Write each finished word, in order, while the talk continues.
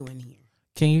in here.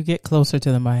 Can you get closer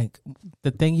to the mic?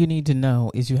 The thing you need to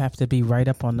know is you have to be right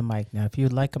up on the mic. Now, if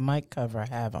you'd like a mic cover,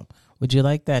 have them. Would you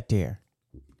like that, dear?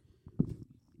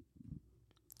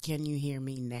 Can you hear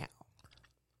me now?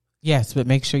 Yes, but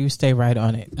make sure you stay right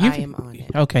on it. I am on it.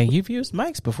 Okay, you've used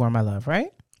mics before, my love,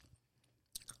 right?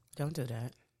 Don't do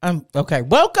that. Okay,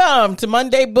 welcome to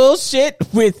Monday Bullshit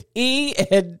with E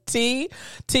and T.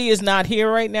 T is not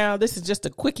here right now. This is just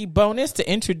a quickie bonus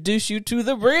to introduce you to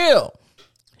the real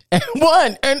and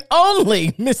one and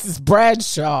only Mrs.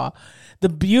 Bradshaw, the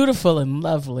beautiful and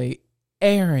lovely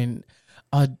Erin.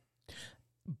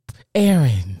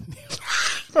 Erin.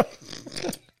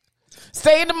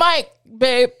 Stay in the mic,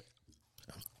 babe.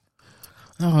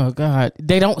 Oh, God.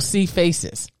 They don't see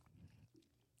faces.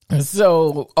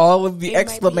 So all of the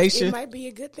exclamation. It might be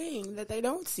a good thing that they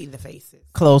don't see the faces.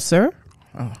 Closer.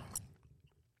 Oh.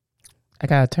 I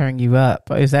got to turn you up.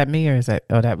 Is that me or is that?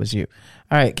 Oh, that was you.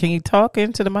 All right. Can you talk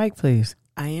into the mic, please?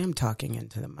 I am talking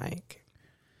into the mic.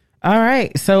 All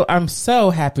right. So I'm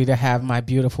so happy to have my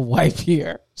beautiful wife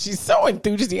here. She's so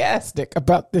enthusiastic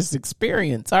about this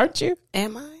experience, aren't you?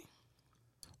 Am I?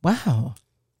 Wow.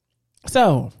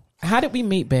 So how did we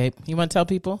meet, babe? You want to tell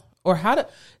people? Or how to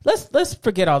let's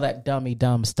forget all that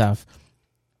dumb stuff.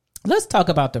 Let's talk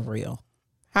about the real.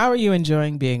 How are you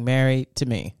enjoying being married to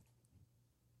me?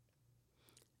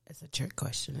 That's a trick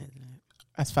question, isn't it?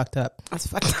 That's fucked up. That's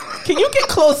fucked up. Can you get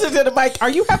closer to the mic? Are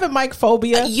you having mic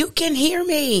phobia? You can hear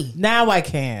me. Now I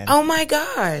can. Oh my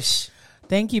gosh.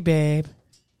 Thank you, babe.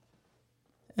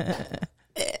 All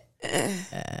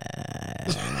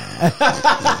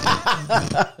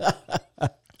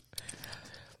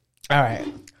right.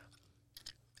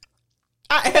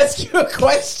 I asked you a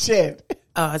question.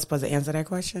 Oh, I was supposed to answer that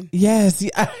question? Yes. You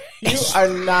are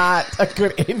not a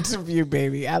good interview,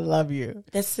 baby. I love you.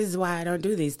 This is why I don't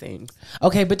do these things.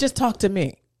 Okay, but just talk to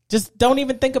me. Just don't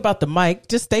even think about the mic.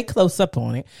 Just stay close up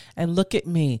on it and look at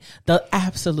me. The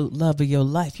absolute love of your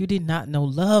life. You did not know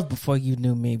love before you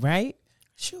knew me, right?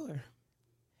 Sure.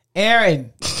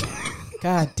 Erin.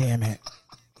 God damn it.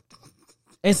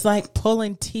 It's like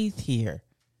pulling teeth here.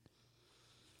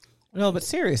 No, but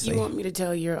seriously. You want me to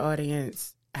tell your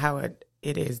audience how it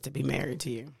is to be married to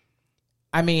you?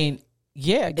 I mean,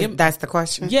 yeah. That's the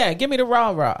question? Yeah, give me the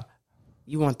rah-rah.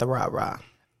 You want the rah-rah.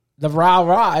 The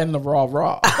rah-rah and the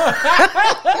rah-rah.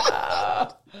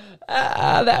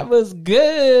 That was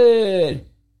good.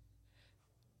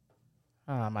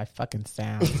 My fucking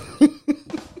sound.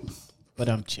 But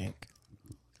I'm chink.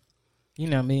 You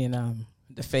know me and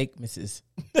the fake missus.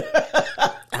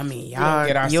 I mean, y'all,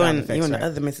 you and right. the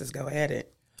other missus go at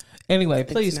it. Anyway,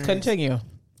 please continue.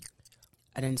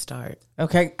 I didn't start.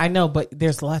 Okay, I know, but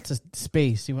there's lots of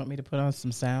space. You want me to put on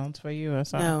some sounds for you or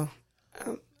something?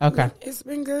 No. Okay. It's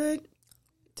been good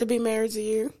to be married to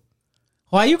you.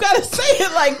 Why you gotta say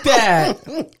it like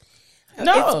that?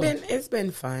 No. It's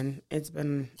been fun. It's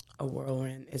been a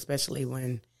whirlwind, especially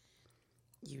when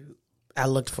I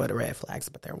looked for the red flags,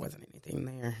 but there wasn't anything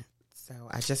there. So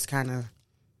I just kind of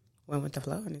went with the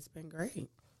flow, and it's been great.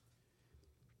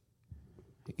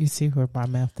 You see where my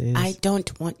mouth is? I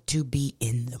don't want to be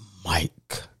in the mic.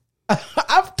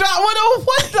 What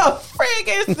the frig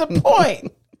is the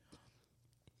point?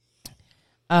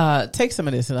 Take some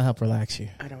of this. It'll help relax you.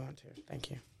 I don't want to.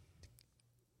 Thank you.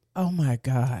 Oh, my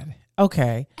God.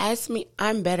 Okay. Ask me.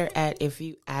 I'm better at if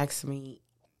you ask me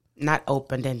not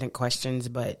open-ended questions,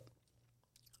 but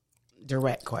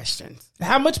direct questions.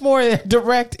 How much more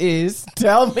direct is?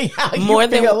 Tell me how you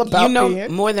feel about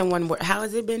being. More than one word. How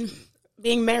has it been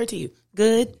being married to you?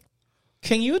 Good.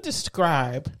 Can you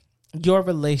describe your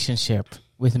relationship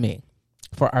with me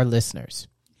for our listeners?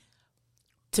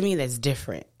 To me, that's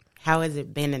different. How has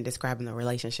it been, and describing the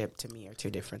relationship to me are two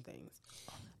different things.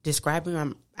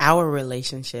 Describing our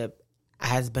relationship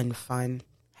has been fun,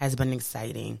 has been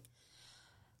exciting,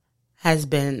 there's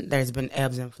been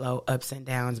ebbs and flow, ups and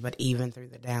downs, but even through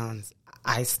the downs,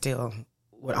 I still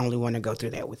would only want to go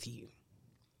through that with you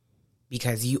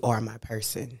because you are my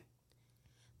person.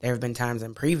 There have been times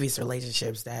in previous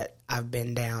relationships that I've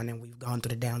been down and we've gone through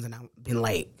the downs and I've been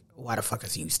like, why the fuck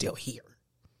is you still here?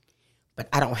 But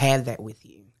I don't have that with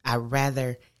you. I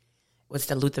rather, what's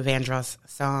the Luther Vandross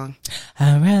song?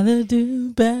 I'd rather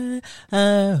do bad.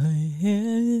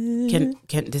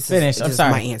 This Finish. Is I'm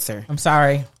sorry. My answer. I'm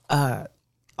sorry.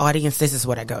 Audience, this is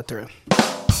what I go through.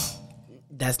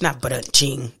 That's not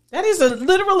but-ching. That is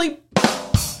literally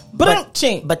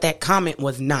but-ching. But that comment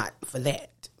was not for that.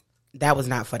 That was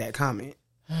not for that comment.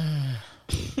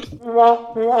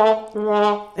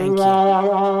 Thank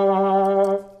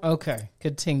you. Okay,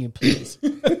 continue, please.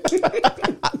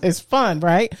 It's fun,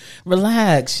 right?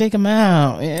 Relax, shake them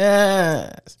out.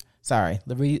 Yes. Sorry,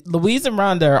 Louise and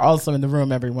Rhonda are also in the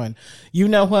room, everyone. You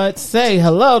know what? Say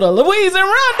hello to Louise and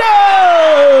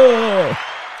Rhonda!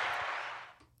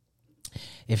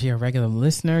 If you're a regular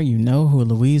listener, you know who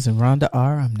Louise and Rhonda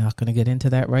are. I'm not going to get into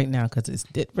that right now because it's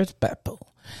disrespectful.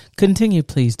 Continue,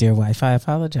 please, dear wife. I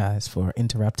apologize for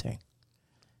interrupting.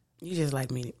 You just like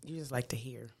to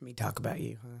hear me talk about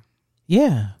you, huh?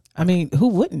 Yeah. I mean, who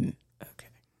wouldn't? Okay.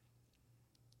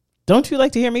 Don't you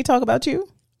like to hear me talk about you?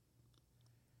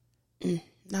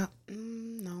 No.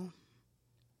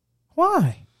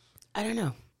 Why? I don't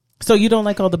know. So you don't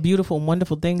like all the beautiful and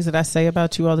wonderful things that I say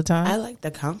about you all the time? I like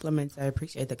the compliments. I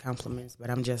appreciate the compliments,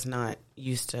 but I'm just not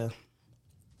used to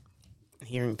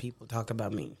hearing people talk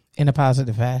about me. In a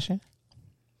positive fashion?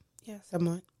 Yeah,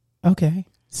 somewhat. Okay.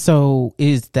 So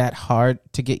is that hard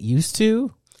to get used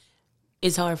to?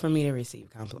 It's hard for me to receive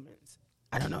compliments.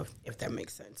 I don't know if that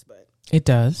makes sense, but It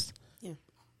does. yeah.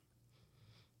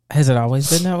 Has it always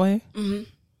been that way? Mm-hmm.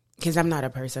 Because I'm not a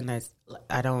person I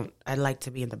like to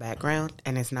be in the background,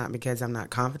 and it's not because I'm not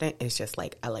confident. It's just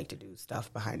like I like to do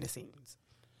stuff behind the scenes.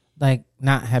 Like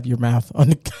not have your mouth on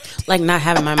the... Like not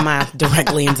having my mouth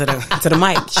directly into the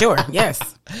mic. Sure, yes.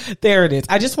 There it is.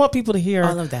 I just want people to hear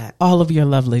All of that. all of your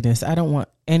loveliness. I don't want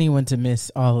anyone to miss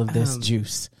all of this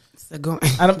juice. So going,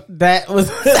 That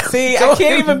was... See, I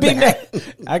can't even be...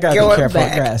 I got to be careful.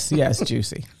 back. Yes, yes,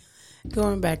 juicy.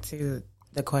 going back to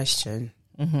the question.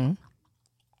 Mm-hmm.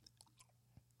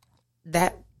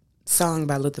 That song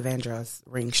by Luther Vandross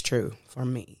rings true for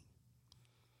me.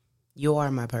 You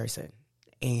are my person.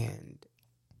 And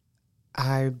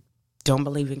I don't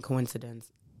believe in coincidence.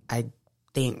 I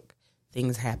think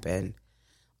things happen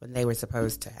when they were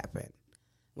supposed to happen,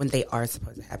 when they are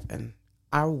supposed to happen.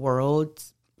 Our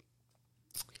worlds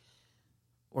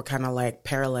were kind of like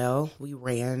parallel. We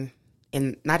ran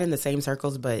not in the same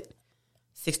circles, but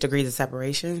 6 degrees of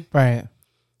separation. Right.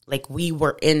 Like we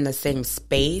were in the same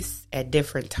space at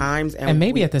different times. And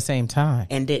maybe at the same time.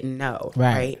 And didn't know.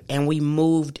 Right. And we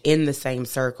moved in the same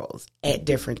circles at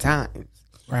different times.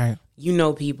 Right. You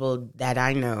know people that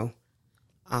I know.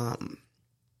 And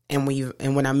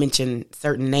when I mention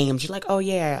certain names, you're like, oh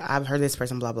yeah, I've heard this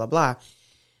person, blah, blah, blah.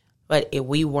 But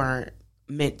we weren't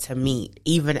meant to meet,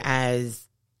 even as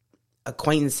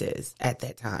acquaintances at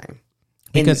that time.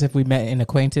 Because if we met in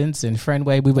acquaintance and friend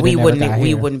way, we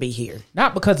wouldn't be here.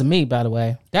 Not because of me, by the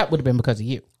way. That would have been because of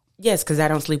you. Yes, because I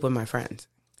don't sleep with my friends,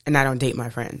 and I don't date my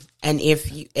friends. And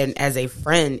as a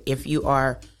friend, if you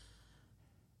were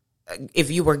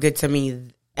good to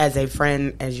me as a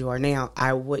friend as you are now,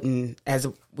 I wouldn't. As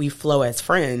we flow as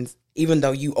friends, even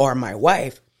though you are my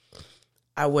wife,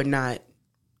 I would not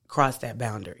cross that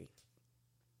boundary.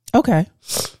 Okay,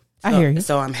 I hear you.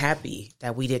 So I'm happy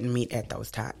that we didn't meet at those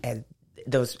times.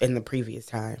 Those in the previous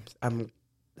times. I'm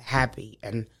happy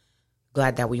and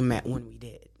glad that we met when we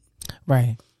did.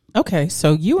 Right. Okay.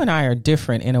 So you and I are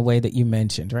different in a way that you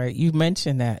mentioned, right? You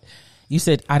mentioned that you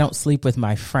said, I don't sleep with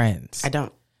my friends. I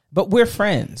don't. But we're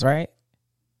friends, right?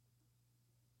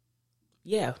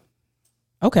 Yeah.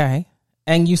 Okay.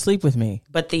 And you sleep with me.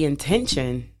 But the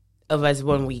intention of us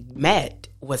when we met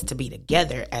was to be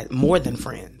together as more than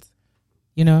friends.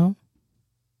 You know?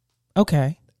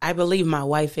 Okay. I believe my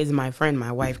wife is my friend.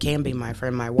 My wife can be my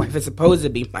friend. My wife is supposed to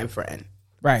be my friend.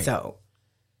 Right. So.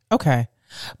 Okay.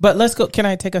 But let's go. Can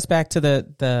I take us back to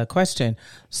the question?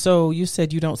 So you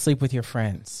said you don't sleep with your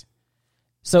friends.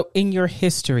 So in your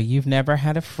history, you've never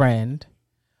had a friend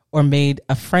or made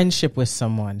a friendship with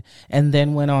someone and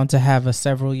then went on to have a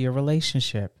several-year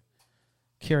relationship.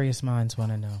 Curious minds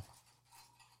want to know.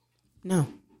 No.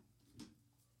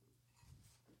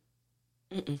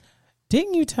 Mm-mm.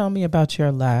 Didn't you tell me about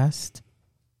your last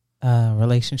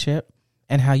relationship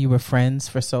and how you were friends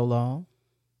for so long?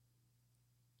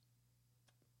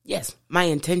 Yes. My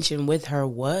intention with her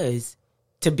was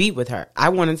to be with her. I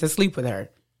wanted to sleep with her.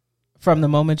 From the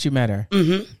moment you met her?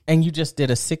 Mm-hmm. And you just did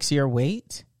a 6-year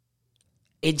wait?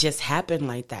 It just happened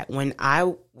like that. When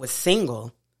I was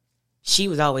single, she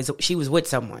was with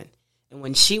someone. And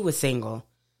when she was single,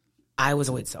 I was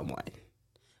with someone.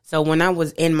 So when I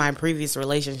was in my previous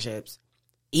relationships,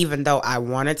 even though I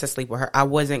wanted to sleep with her, I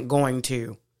wasn't going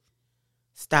to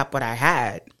stop what I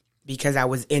had because I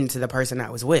was into the person I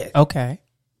was with. Okay.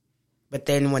 But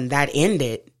then when that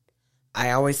ended,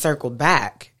 I always circled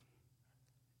back.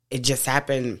 It just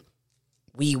happened.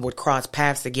 We would cross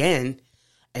paths again,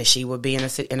 and she would be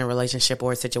in a relationship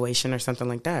or a situation or something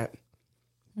like that.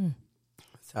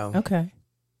 So okay.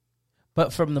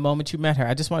 But from the moment you met her,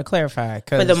 I just want to clarify.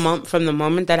 From the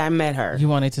moment that I met her, you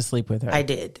wanted to sleep with her. I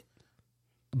did.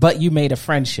 But you made a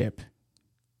friendship.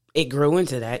 It grew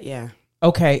into that, yeah.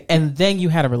 Okay, and then you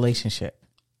had a relationship.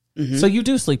 Mm-hmm. So you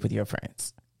do sleep with your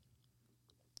friends.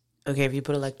 Okay, if you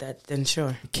put it like that, then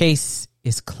sure. Case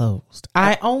is closed.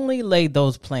 I only laid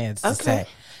those plans to say,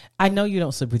 I know you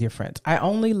don't sleep with your friends. I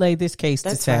only laid this case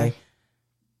to say,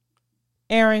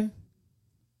 Erin,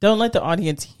 don't let the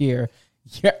audience hear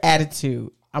your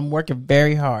attitude. I'm working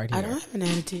very hard here. I don't have an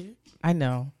attitude. I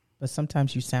know, but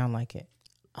sometimes you sound like it.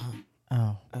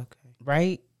 Oh, okay.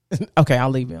 Right? Okay, I'll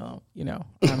leave you alone. You know.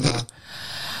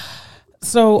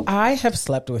 So I have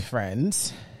slept with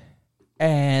friends,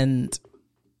 and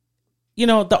you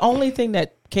know, the only thing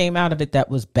that came out of it that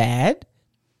was bad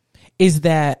is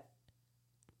that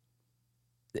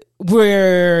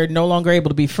we're no longer able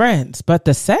to be friends, but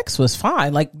the sex was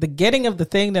fine. Like the getting of the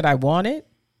thing that I wanted.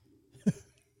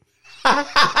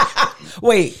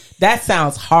 Wait, that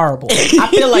sounds horrible. I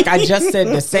feel like I just said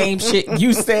the same shit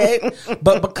you said,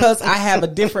 but because I have a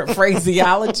different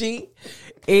phraseology,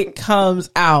 it comes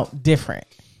out different.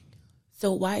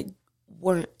 So why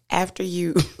weren't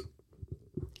after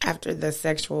the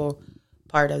sexual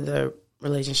part of the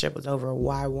relationship was over,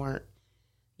 why weren't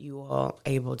you all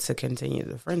able to continue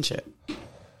the friendship?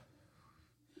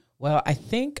 Well, I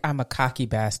think I'm a cocky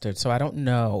bastard, so I don't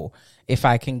know if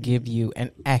I can give you an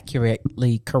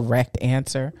accurately correct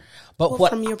answer. But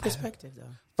from your perspective, though?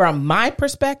 From my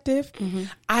perspective,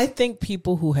 I think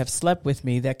people who have slept with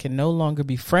me that can no longer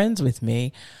be friends with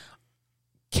me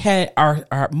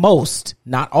are most,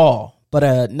 not all, but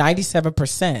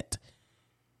 97%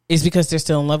 is because they're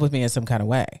still in love with me in some kind of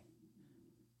way.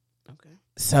 Okay.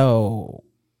 So,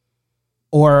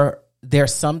 or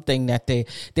there's something that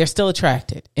they're still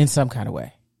attracted in some kind of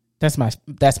way. That's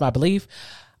my belief.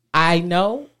 I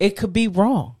know it could be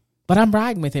wrong, but I'm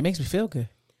riding with it. It makes me feel good.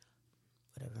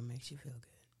 Whatever makes you feel good.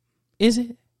 Is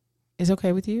it? Is it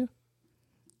okay with you?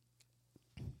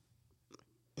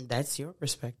 That's your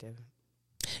perspective.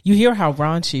 You hear how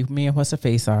raunchy me and What's the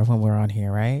Face are when we're on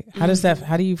here, right? How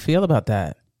do you feel about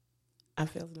that? I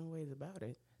feel no ways about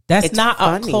it. That's not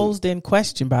funny. A closed-in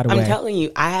question, by the way. I'm telling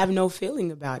you, I have no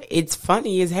feeling about it. It's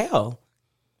funny as hell.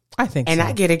 I think so. And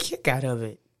I get a kick out of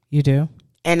it. You do?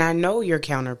 And I know your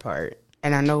counterpart.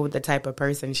 And I know the type of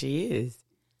person she is.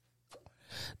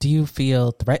 Do you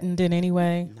feel threatened in any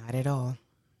way? Not at all.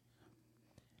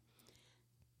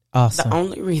 Awesome. The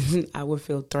only reason I would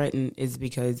feel threatened is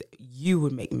because you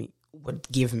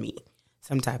would give me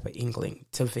some type of inkling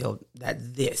to feel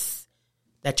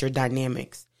that your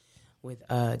dynamics with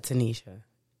Tanisha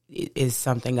is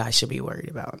something I should be worried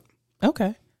about.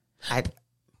 Okay.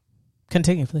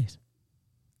 Continue, please.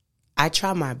 I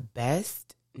try my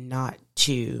best not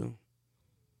to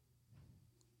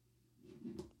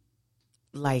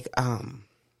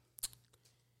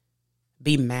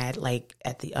be mad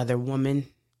at the other woman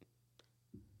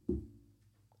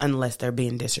unless they're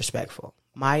being disrespectful.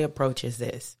 My approach is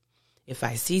this. If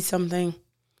I see something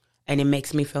and it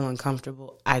makes me feel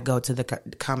uncomfortable, I go to the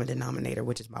common denominator,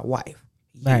 which is my wife.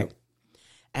 Right.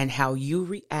 And how you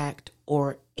react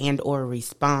or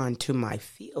respond to my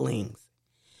feelings,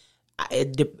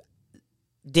 it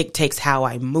dictates how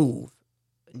I move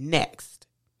next.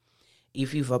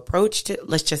 If you've approached it,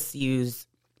 let's just use,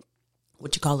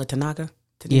 what you call it, Tanaka?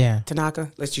 Yeah.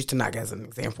 Tanaka? Let's use Tanaka as an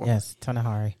example. Yes,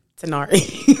 Tanahari.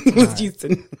 Let's use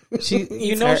she's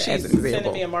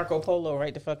sending me a Marco Polo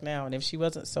right the fuck now, and if she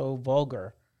wasn't so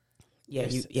vulgar,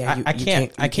 I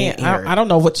can't. I don't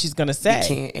know what she's gonna say. You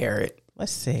can't air it.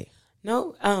 Let's see.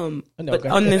 No, but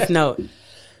on this note,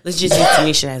 let's just use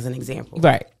Tanisha as an example.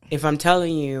 Right. If I'm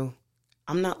telling you,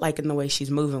 I'm not liking the way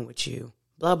she's moving with you,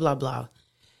 blah blah blah,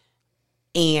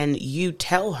 and you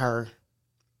tell her,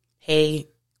 "Hey,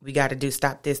 we got to do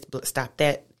stop this, stop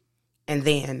that," and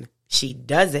then she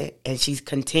does it, and she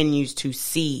continues to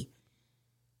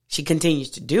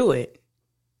do it,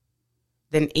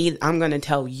 then I'm going to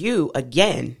tell you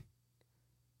again,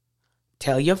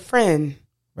 tell your friend,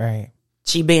 right?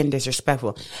 She being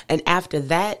disrespectful. And after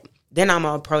that, then I'm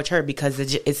going to approach her because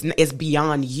it's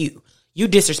beyond you. You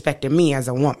disrespected me as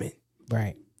a woman.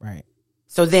 Right.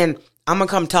 So then I'm going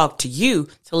to come talk to you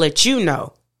to let you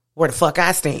know where the fuck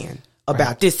I stand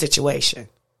about this situation.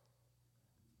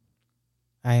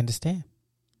 I understand.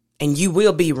 And you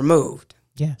will be removed.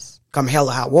 Yes. Come hell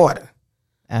or hot water.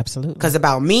 Absolutely. Because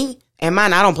about me and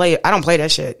mine, I don't play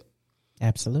that shit.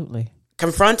 Absolutely.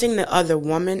 Confronting the other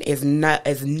woman is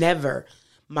never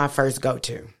my first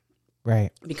go-to. Right.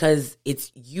 Because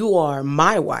you are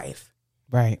my wife.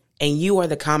 Right. And you are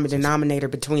the common denominator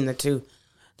between the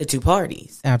the two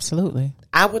parties. Absolutely.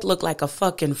 I would look like a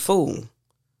fucking fool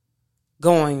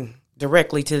going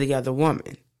directly to the other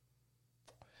woman.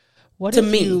 What To if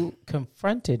me. you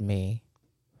confronted me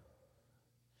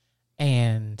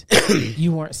and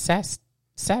you weren't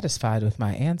satisfied with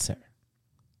my answer?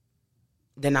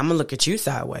 Then I'm gonna look at you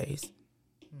sideways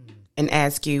and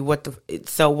ask you what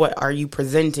are you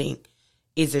presenting?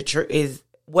 Is it true? Is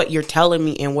what you're telling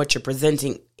me and what you're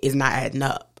presenting is not adding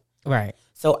up? Right.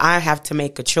 So I have to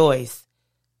make a choice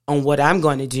on what I'm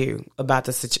going to do about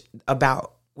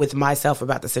with myself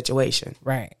about the situation.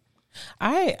 Right.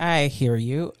 I hear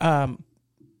you.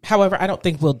 However, I don't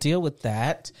think we'll deal with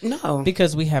that. No.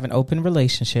 Because we have an open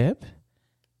relationship.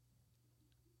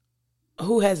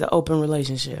 Who has an open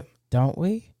relationship? Don't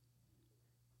we?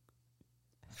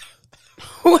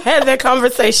 Who had that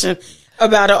conversation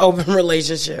about an open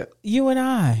relationship? You and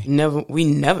I. Never. We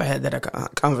never had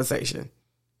that conversation.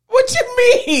 What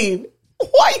you mean?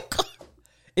 Why?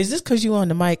 Is this because you on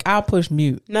the mic? I'll push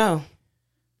mute. No.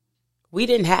 We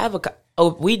didn't have a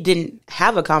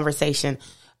conversation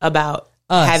about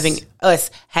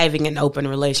us having an open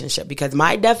relationship, because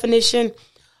my definition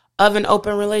of an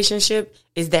open relationship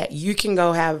is that you can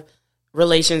go have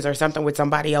relations or something with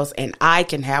somebody else and I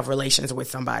can have relations with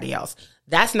somebody else.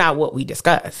 That's not what we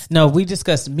discussed. No, we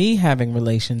discussed me having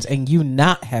relations and you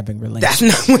not having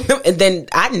relations. That's not. Then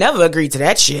I never agreed to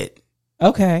that shit.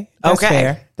 Okay. That's Okay.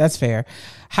 fair. That's fair.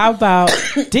 How about,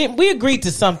 didn't we agree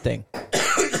to something?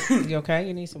 You okay?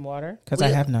 You need some water? Because I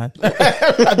have none.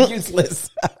 I'm useless.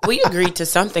 We agreed to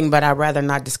something, but I'd rather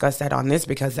not discuss that on this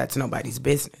because that's nobody's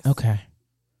business. Okay.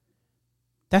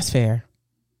 That's fair.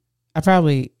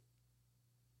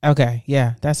 Okay.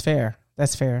 Yeah, that's fair.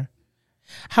 That's fair.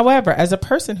 However, as a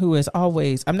person who is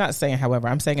always, I'm not saying however,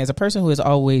 I'm saying as a person who has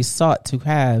always sought to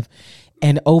have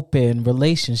an open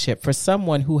relationship, for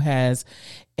someone who has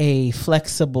a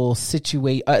flexible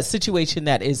situation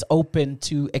that is open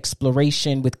to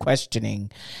exploration with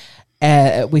questioning,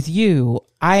 with you,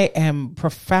 I am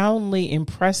profoundly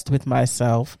impressed with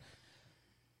myself,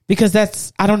 because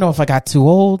I don't know if I got too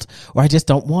old or I just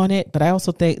don't want it, but I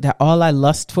also think that all I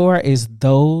lust for is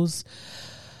those,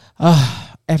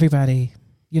 everybody,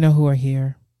 you know who are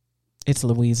here? It's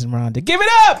Louise and Rhonda. Give it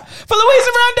up for Louise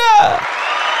and Rhonda!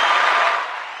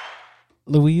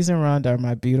 Louise and Rhonda are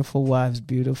my beautiful wives,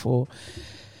 beautiful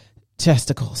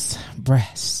testicles,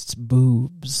 breasts,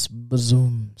 boobs,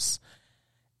 bazooms.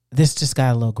 This just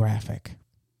got a little graphic.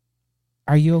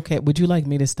 Are you okay? Would you like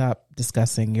me to stop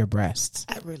discussing your breasts?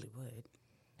 I really would.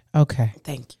 Okay.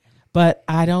 Thank you. But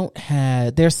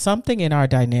there's something in our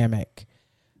dynamic.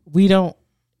 We don't,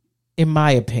 in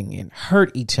my opinion,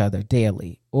 hurt each other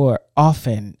daily or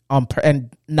often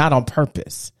and not on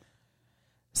purpose.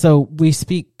 So we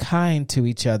speak kind to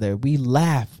each other. We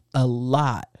laugh a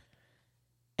lot.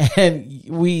 And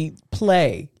we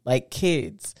play like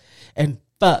kids and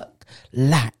fuck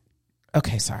like.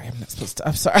 Okay, sorry. I'm not supposed to.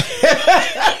 I'm sorry.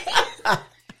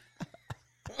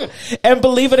 And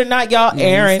believe it or not, y'all,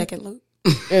 Erin. 90-second loop.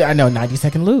 I know,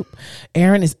 90-second loop.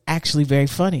 Erin is actually very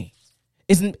funny.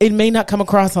 It may not come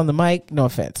across on the mic, no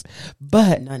offense,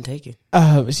 but None taken.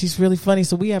 She's really funny.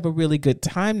 So we have a really good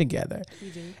time together.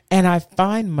 And I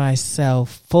find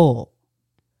myself full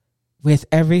with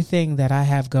everything that I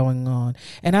have going on.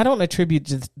 And I don't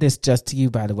attribute this just to you,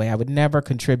 by the way. I would never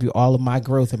contribute all of my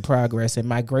growth and progress and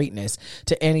my greatness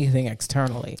to anything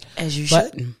externally. As you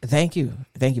But shouldn't. Thank you.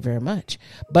 Thank you very much.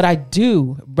 But I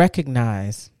do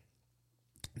recognize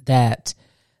that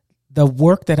the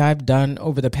work that I've done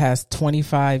over the past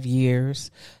 25 years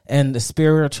and the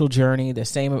spiritual journey,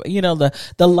 the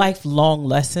lifelong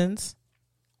lessons,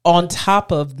 on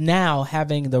top of now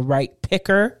having the right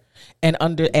picker and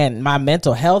my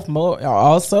mental health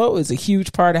also is a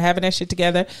huge part of having that shit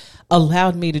together,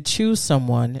 allowed me to choose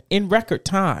someone in record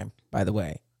time, by the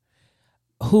way,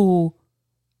 who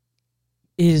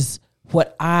is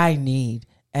what I need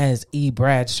as E.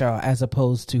 Bradshaw, as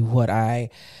opposed to who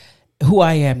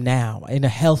I am now, in a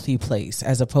healthy place,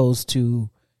 as opposed to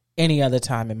any other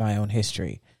time in my own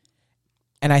history.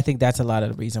 And I think that's a lot of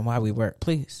the reason why we work.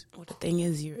 Please. Well, the thing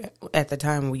is, at the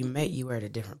time we met, you were at a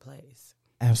different place.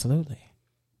 Absolutely.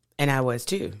 And I was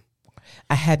too.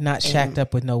 I had not shacked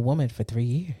up with no woman for 3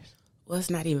 years. Well,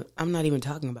 I'm not even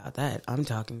talking about that. I'm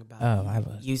talking about, I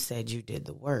was. You said you did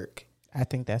the work. I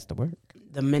think that's the work.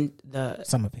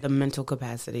 Some of it. The mental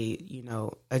capacity,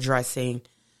 addressing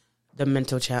the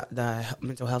mental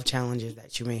health challenges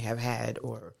that you may have had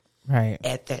or right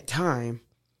at that time.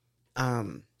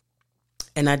 And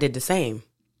I did the same.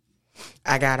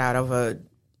 I got out of a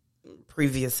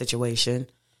previous situation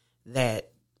that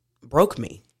broke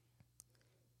me.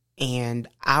 And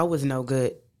I was no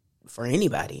good for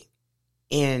anybody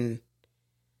in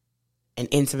an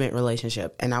intimate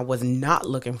relationship, and I was not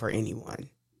looking for anyone.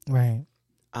 Right.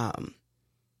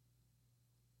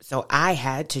 So I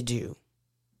had to do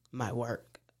my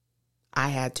work.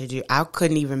 I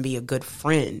couldn't even be a good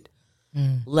friend,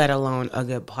 let alone a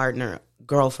good partner,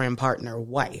 girlfriend, partner,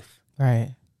 wife.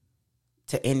 Right.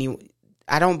 To anyone.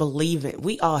 I don't believe it.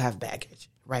 We all have baggage,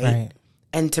 right? Right.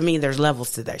 And to me, there's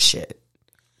levels to that shit.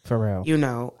 For real. You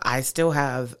know, I still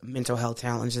have mental health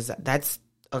challenges. That's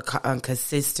a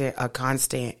consistent, a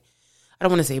constant, I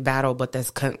don't want to say battle, but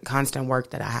that's constant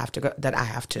work that I have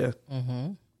to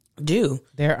do.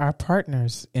 There are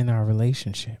partners in our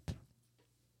relationship.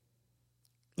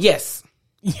 Yes,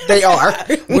 they are.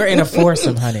 We're in a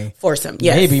foursome, honey. Foursome,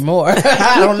 yes. Maybe more.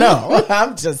 I don't know.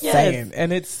 I'm just saying.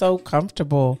 And it's so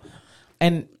comfortable.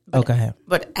 And, go ahead.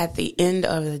 But at the end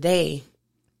of the day,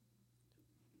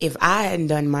 if I hadn't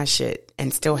done my shit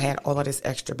and still had all of this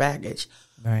extra baggage,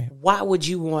 right, why would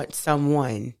you want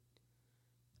someone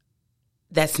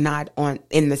that's not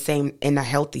in a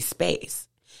healthy space?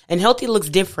 And healthy looks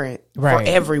different for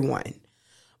everyone.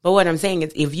 But what I'm saying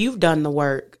is, if you've done the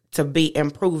work to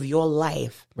improve your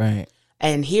life, right,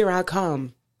 and here I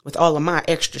come with all of my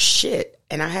extra shit,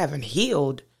 and I haven't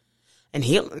healed, and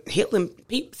healing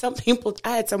people. Some people,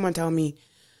 I had someone tell me,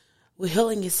 "Well,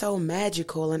 healing is so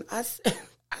magical," and I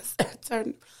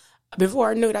said,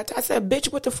 before I knew it, I said,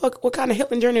 "Bitch, what the fuck? What kind of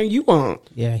healing journey are you on?"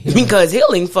 Yeah, healing. Because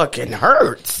healing fucking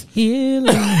hurts.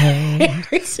 Healing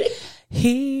hurts.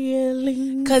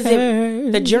 Healing because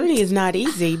the journey is not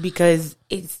easy, because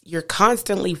you're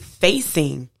constantly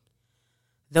facing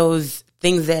those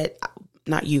things that,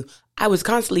 not you, I was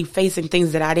constantly facing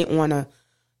things that I didn't want to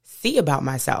see about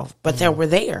myself, but they were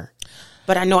there.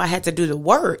 But I know I had to do the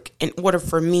work in order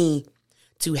for me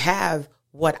to have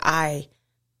what I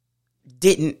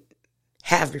didn't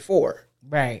have before.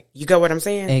 Right. You got what I'm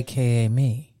saying? AKA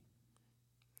me.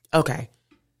 Okay.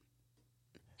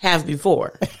 Have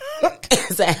before.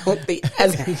 As a healthy,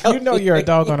 you know you're a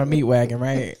dog on a meat wagon,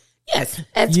 right? Yes,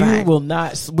 that's you fine. Will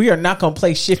not. We are not going to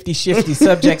play shifty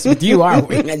subjects with you, are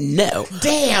we? No.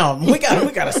 Damn, we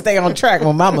got to stay on track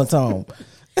when Mama's home.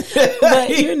 But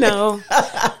you know,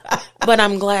 but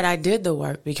I'm glad I did the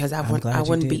work, because I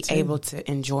wouldn't be able to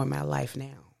enjoy my life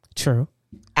now. True.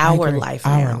 Our life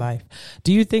now. Our life.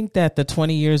 Do you think that the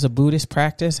 20 years of Buddhist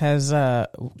practice has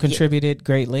contributed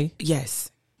greatly? Yes.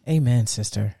 Amen,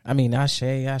 sister. I mean, Ashe,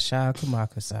 Asha,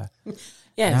 Kumakasa.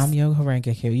 Yes. Nam Yo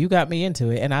Haranka here. You got me into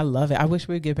it, and I love it. I wish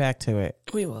we'd get back to it.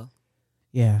 We will.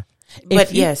 Yeah.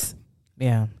 But yes.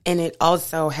 Yeah. And it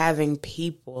also having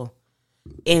people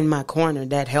in my corner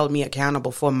that held me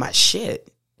accountable for my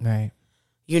shit. Right.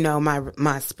 You know,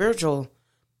 my spiritual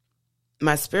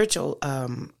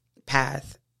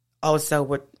path also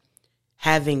with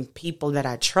having people that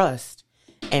I trust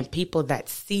and people that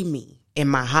see me in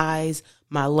my highs,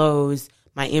 my lows,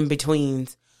 my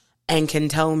in-betweens, and can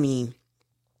tell me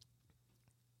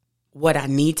what I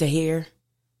need to hear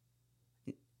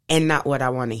and not what I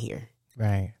want to hear.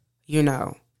 Right. You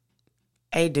know,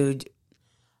 hey, dude,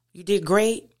 you did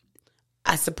great.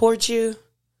 I support you.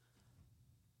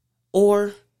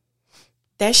 Or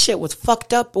that shit was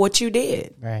fucked up what you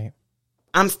did. Right.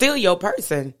 I'm still your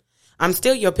person. I'm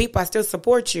still your people. I still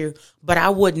support you. But I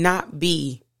would not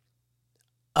be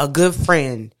a good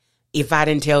friend if I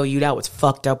didn't tell you that was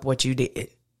fucked up what you did.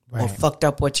 Right. Or fucked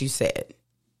up what you said.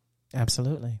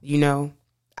 Absolutely. You know,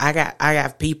 I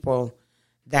have people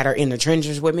that are in the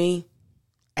trenches with me,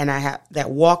 and I have that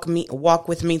walk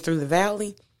with me through the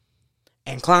valley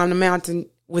and climb the mountain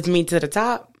with me to the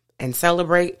top and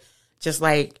celebrate, just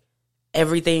like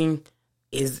everything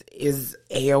is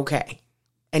A-okay.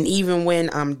 And even when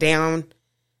I'm down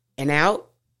and out,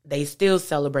 they still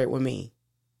celebrate with me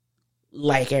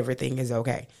like everything is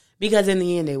okay. Because in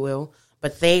the end they will.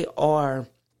 But they are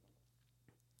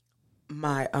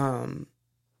my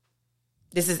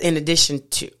this is in addition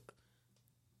to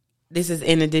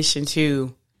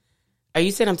are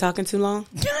you saying I'm talking too long?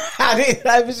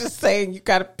 I was just saying you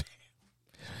gotta.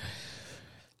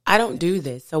 I don't do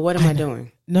this, so what am I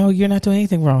doing? No, you're not doing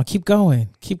anything wrong. Keep going.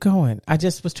 I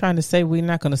just was trying to say we're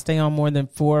not going to stay on more than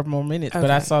 4 more minutes, okay. But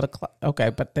I saw the clock.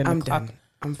 Okay, but then I'm the clock. Done.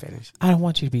 I'm finished. I don't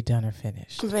want you to be done or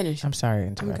finished. I'm finished. I'm sorry I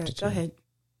interrupted you. Go ahead.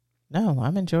 No,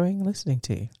 I'm enjoying listening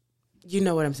to you. You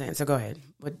know what I'm saying, so go ahead.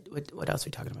 What else are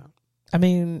we talking about? I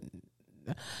mean,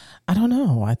 I don't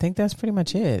know. I think that's pretty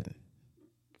much it.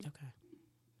 Okay.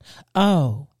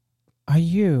 Oh, are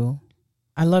you?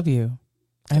 I love you.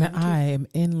 And I am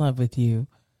in love with you.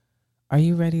 Are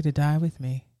you ready to die with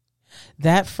me?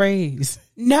 That phrase.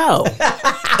 No.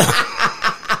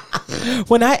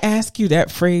 When I asked you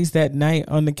that phrase that night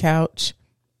on the couch,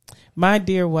 my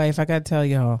dear wife, I got to tell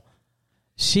y'all,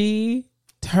 she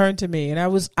turned to me and I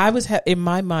was in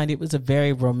my mind, it was a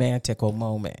very romantical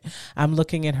moment. I'm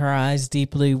looking in her eyes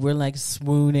deeply. We're like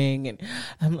swooning and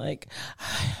I'm like,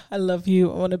 I love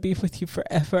you. I want to be with you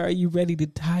forever. Are you ready to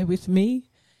die with me?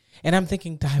 And I'm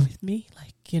thinking, die with me?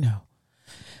 Like,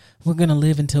 we're going to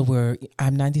live until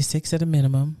I'm 96 at a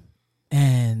minimum.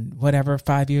 And whatever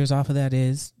 5 years off of that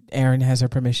is, Erin has her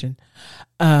permission.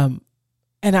 And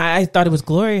I thought it was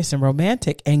glorious and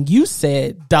romantic. And you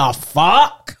said, the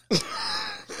fuck?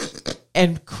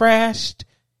 And crashed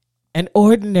an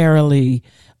ordinarily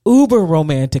uber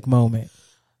romantic moment.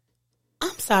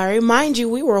 I'm sorry. Mind you,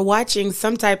 we were watching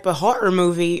some type of horror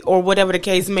movie or whatever the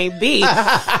case may be.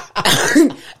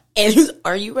 And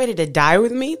are you ready to die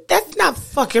with me? That's not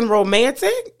fucking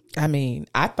romantic. I mean,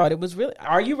 I thought it was really.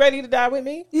 Are you ready to die with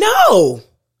me? No.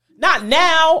 Not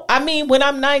now. I mean, when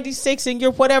I'm 96 and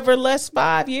you're whatever less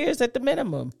 5 years at the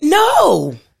minimum.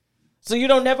 No. So you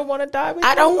don't never want to die with me?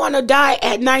 I don't want to die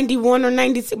at 91 or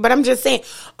 96, but I'm just saying,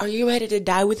 are you ready to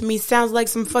die with me? Sounds like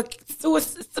some fucking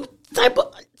suicide,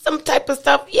 some type of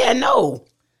stuff. Yeah, no.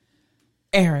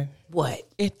 Erin. What?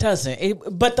 It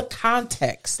doesn't. But the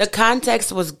context. The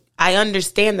context was, I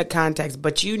understand the context,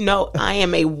 but I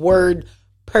am a word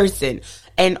person.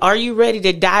 And are you ready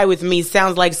to die with me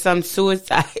sounds like some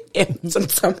suicide and some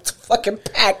fucking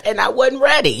pact, and I wasn't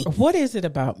ready. What is it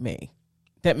about me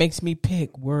that makes me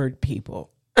pick word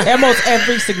people? Almost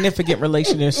every significant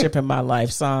relationship in my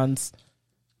life, sans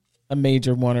a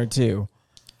major one or two,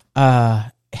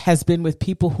 has been with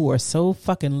people who are so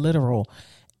fucking literal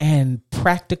and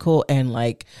practical and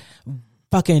like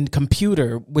fucking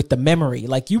computer with the memory.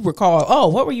 Like you recall, oh,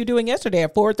 what were you doing yesterday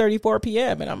at 4:34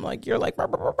 p.m.? And I'm like, you're like,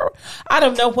 I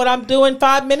don't know what I'm doing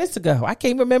 5 minutes ago. I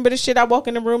can't remember the shit I walk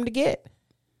in the room to get.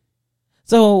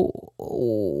 So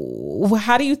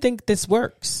how do you think this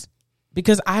works?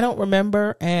 Because I don't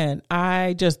remember and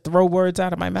I just throw words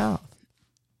out of my mouth.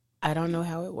 I don't know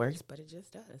how it works, but it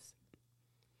just does.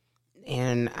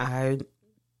 And I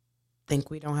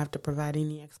think we don't have to provide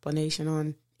any explanation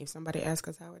on if somebody asks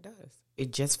us how it does.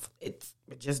 It just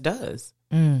does.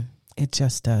 It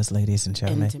just does, ladies and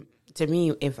gentlemen. And to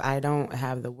me, if I don't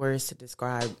have the words to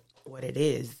describe what it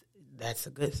is, that's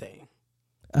a good thing.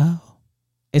 Oh,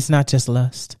 it's not just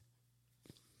lust.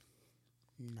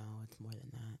 No, it's more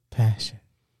than that. Passion.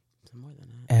 It's more than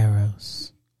that.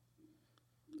 Eros.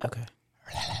 Okay.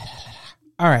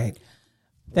 All right.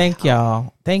 Thank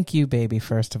y'all. Thank you, baby,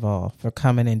 first of all, for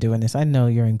coming and doing this. I know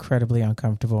you're incredibly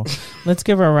uncomfortable. Let's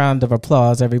give her a round of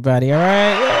applause, everybody. All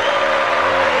right.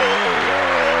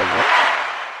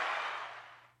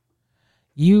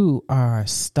 You are a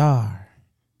star.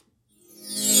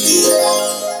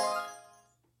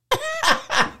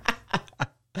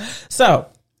 So,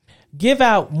 give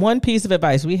out one piece of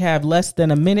advice. We have less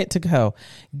than a minute to go.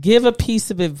 Give a piece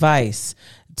of advice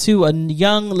to a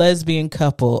young lesbian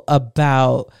couple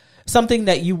about something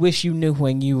that you wish you knew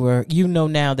when you were,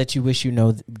 now that you wish you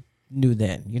knew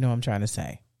then. You know what I'm trying to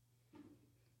say?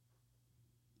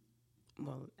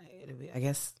 Well, I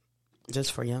guess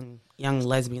just for young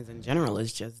lesbians in general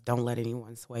is just don't let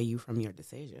anyone sway you from your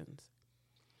decisions.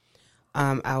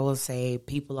 I will say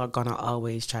people are going to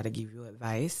always try to give you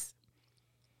advice.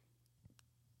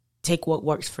 Take what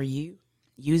works for you,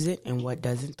 use it, and what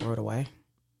doesn't, throw it away.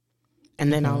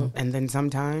 And then and then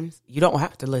sometimes you don't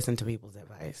have to listen to people's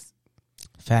advice.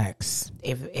 Facts.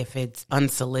 If it's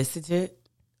unsolicited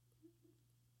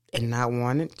and not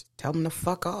wanted, tell them to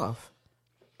fuck off.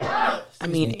 I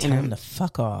mean, tell them to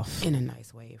fuck off in a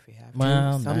nice way if you have to.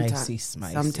 Well, nicey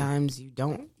smicey. Sometimes you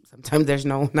don't. Sometimes there's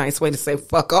no nice way to say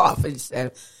fuck off.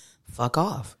 Instead, fuck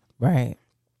off. Right.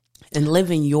 And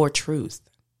live in your truth.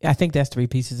 I think that's 3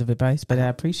 pieces of advice, but I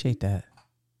appreciate that.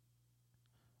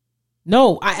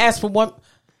 No, I asked for one.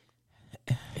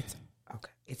 It's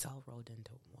okay. It's all rolled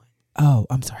into one. Oh,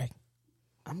 I'm sorry.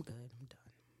 I'm good. I'm done.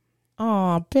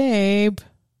 Oh, babe.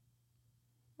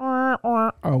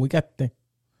 Oh, we got the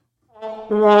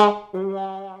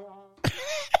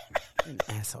An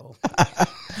asshole.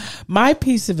 My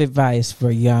piece of advice for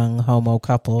young homo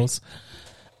couples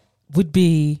would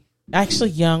be, actually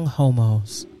young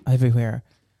homos everywhere,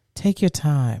 take your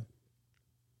time.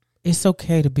 It's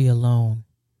okay to be alone.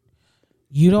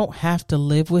 You don't have to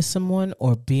live with someone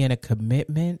or be in a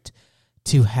commitment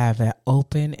to have an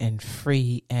open and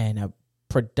free and a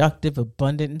productive,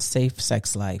 abundant, and safe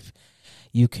sex life.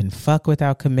 You can fuck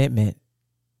without commitment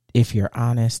if you're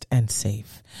honest and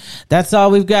safe. That's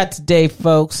all we've got today,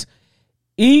 folks.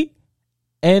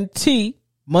 E&T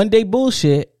Monday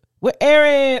Bullshit with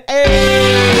Erin.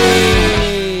 Hey.